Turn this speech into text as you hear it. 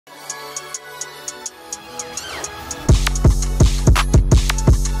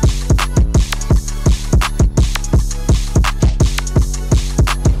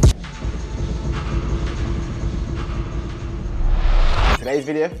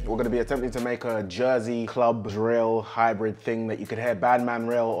today's video, we're going to be attempting to make a Jersey club drill hybrid thing that you could hear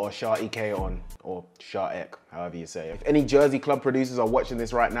Bandmanrill or Shah EK on, or Shah Ek, however you say it. If any Jersey club producers are watching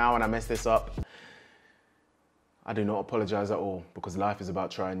this right now and I mess this up, I do not apologize at all, because life is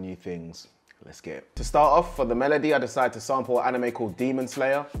about trying new things. Let's get it. To start off, for the melody, I decided to sample an anime called Demon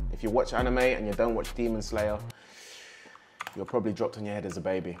Slayer. If you watch anime and you don't watch Demon Slayer, you're probably dropped on your head as a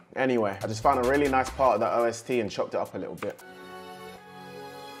baby. Anyway, I just found a really nice part of the OST and chopped it up a little bit.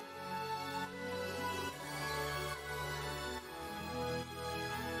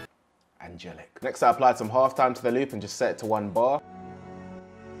 Angelic. Next, I applied some halftime to the loop and just set it to 1 bar.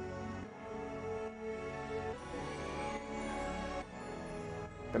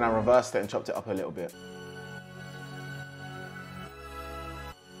 Then I reversed it and chopped it up a little bit.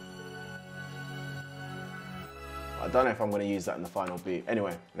 I don't know if I'm going to use that in the final beat.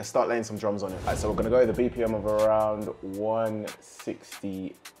 Anyway, let's start laying some drums on it. Right, so we're going to go with a BPM of around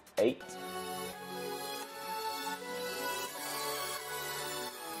 168.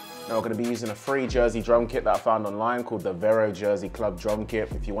 Now we're going to be using a free Jersey drum kit that I found online called the Vero Jersey Club Drum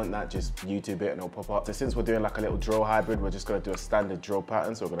Kit. If you want that, just YouTube it and it'll pop up. So since we're doing like a little drill hybrid, we're just going to do a standard drill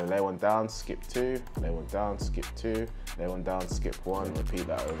pattern. So we're going to lay one down, skip 2, lay one down, skip 2, lay one down, skip 1, repeat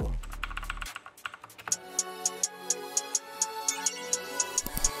that over.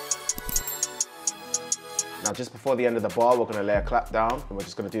 Now just before the end of the bar, we're going to lay a clap down and we're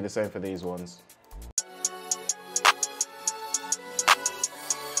just going to do the same for these ones.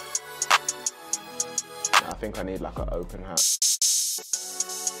 I think I need like an open hat.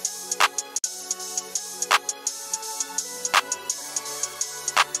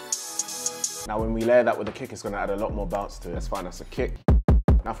 Now when we layer that with the kick, it's going to add a lot more bounce to it. Let's find us a kick.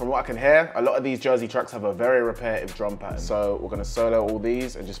 Now from what I can hear, a lot of these Jersey tracks have a very repetitive drum pattern. So we're going to solo all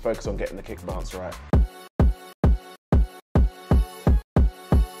these and just focus on getting the kick bounce right.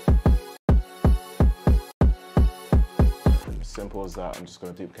 Simple as that. I'm just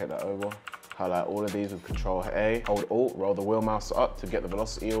going to duplicate that over. Highlight all of these with Control A, hold Alt, roll the wheel mouse up to get the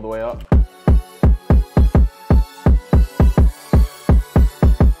velocity all the way up.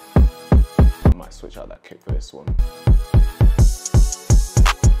 I might switch out that kick for this one.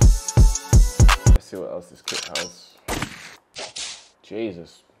 Let's see what else this kick has.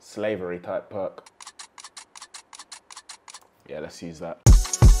 Jesus, slavery type perk. Yeah, let's use that.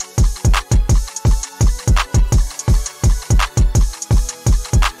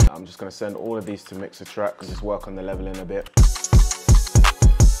 I'm just going to send all of these to mixer track and just work on the leveling a bit.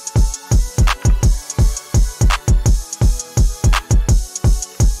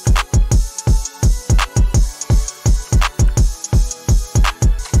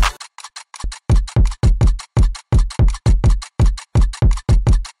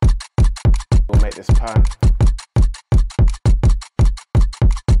 We'll make this pan.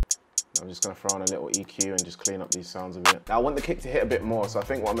 I'm just going to throw on a little EQ and just clean up these sounds a bit. Now I want the kick to hit a bit more, so I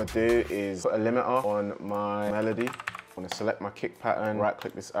think what I'm going to do is put a limiter on my melody. I'm going to select my kick pattern, right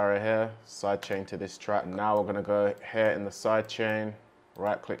click this arrow here, side chain to this track. Now we're going to go here in the side chain,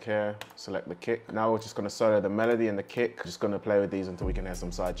 right click here, select the kick. Now we're just going to solo the melody and the kick. Just going to play with these until we can hear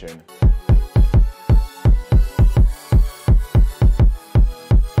some side chaining.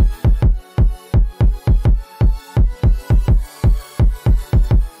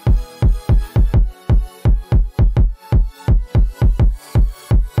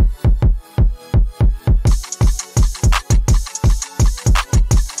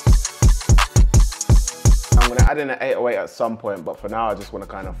 Add in an 808 at some point, but for now I just want to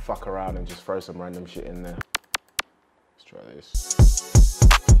kind of fuck around and just throw some random shit in there. Let's try this.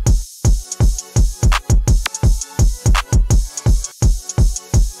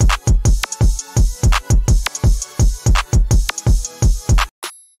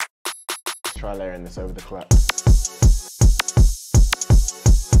 Let's try layering this over the clap.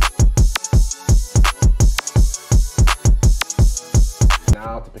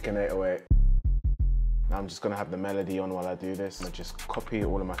 Now to pick an 808. Now I'm just going to have the melody on while I do this. I'm going to just copy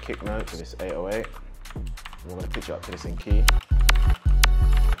all of my kick notes to this 808. And we're going to pitch it up to this in key.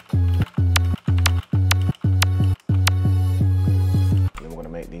 And then we're going to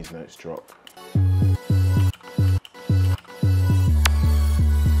make these notes drop. I'm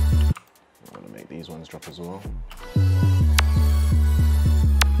going to make these ones drop as well.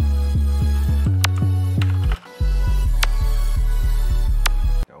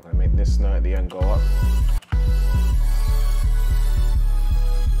 Now we're going to make this note at the end go up.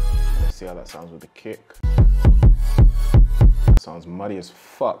 See how that sounds with the kick. That sounds muddy as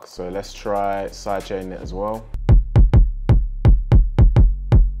fuck, so let's try sidechaining it as well.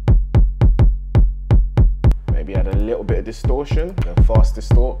 Maybe add a little bit of distortion, the fast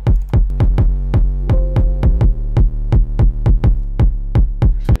distort.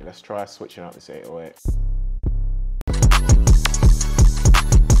 Actually, let's try switching out this 808.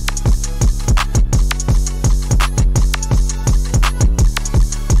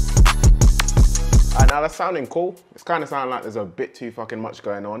 Now that's sounding cool. It's kind of sounding like there's a bit too fucking much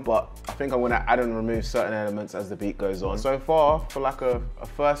going on, but I think I'm gonna add and remove certain elements as the beat goes on. So far, for like a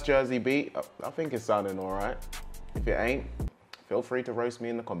first Jersey beat, I think it's sounding all right. If it ain't, feel free to roast me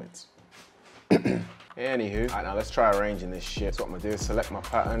in the comments. Anywho, all right, now let's try arranging this shit. So what I'm gonna do is select my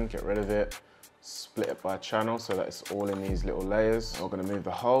pattern, get rid of it, split it by channel so that it's all in these little layers. We're gonna move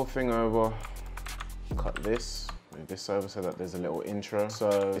the whole thing over, cut this, move this over so that there's a little intro.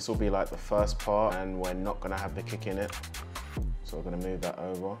 So this will be like the first part and we're not gonna have the kick in it. So we're gonna move that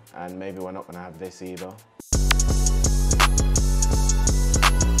over and maybe we're not gonna have this either.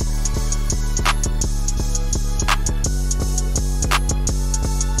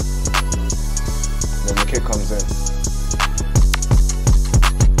 Then the kick comes in.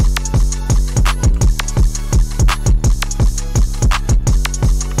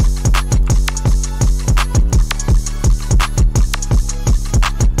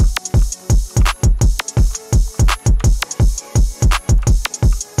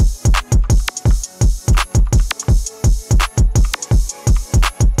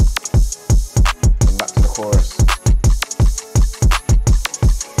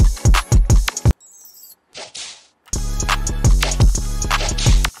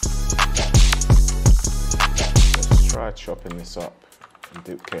 Chopping this up and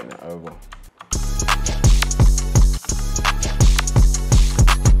duplicating it over.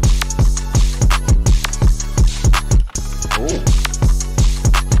 Ooh.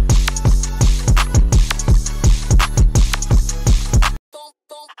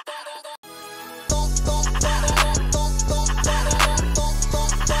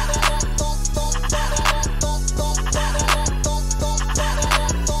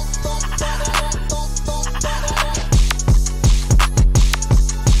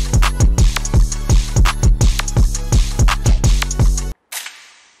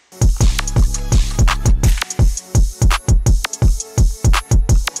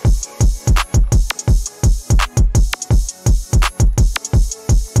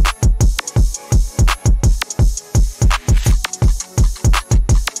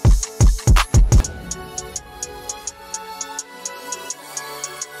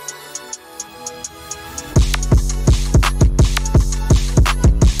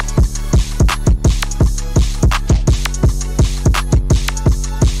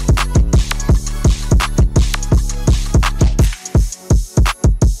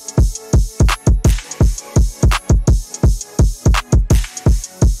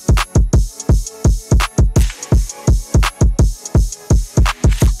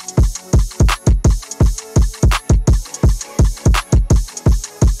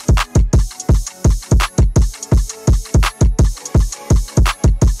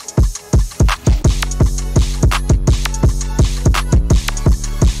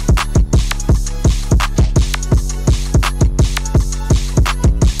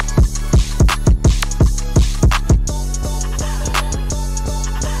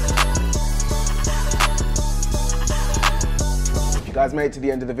 Guys, made it to the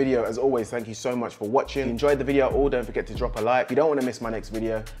end of the video. As always, thank you so much for watching. If you enjoyed the video at all, don't forget to drop a like. If you don't want to miss my next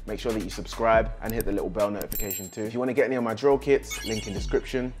video, make sure that you subscribe and hit the little bell notification too. If you want to get any of my drill kits, link in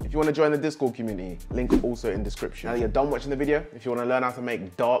description. If you want to join the Discord community, link also in description. Now that you're done watching the video, if you want to learn how to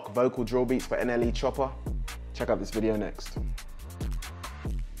make dark vocal drill beats for NLE Chopper, check out this video next.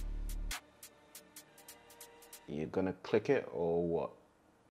 You're gonna click it or what?